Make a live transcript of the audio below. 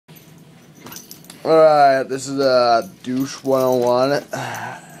Alright, this is Douche 101.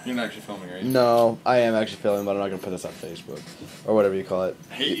 You're not actually filming, right? No, I am actually filming, but I'm not going to put this on Facebook. Or whatever you call it.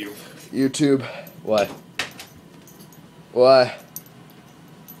 I hate you. YouTube. What? Why?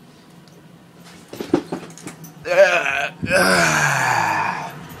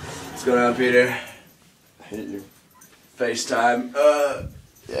 What's going on, Peter? I hate you. FaceTime.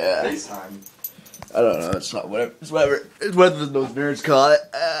 Yeah. FaceTime. I don't know. It's not whatever. It's whatever. It's what those nerds call it.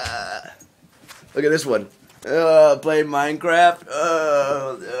 Look at this one. Playing Minecraft.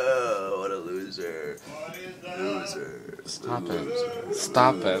 What a loser. What is that? Loser. Stop Loser. it.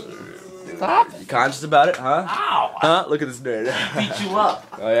 Stop it. Loser. Stop. You conscious about it, huh? Ow! Huh? Look at this nerd. Beat you up.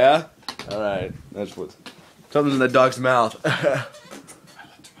 Oh yeah? Alright. That's what. Something's in the dog's mouth. I left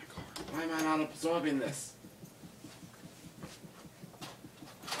in my car. Why am I not absorbing this?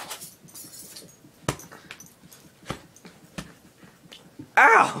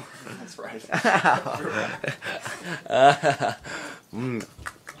 Ow! That's right. Ow!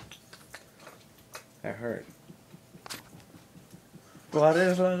 That hurt. What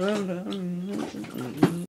is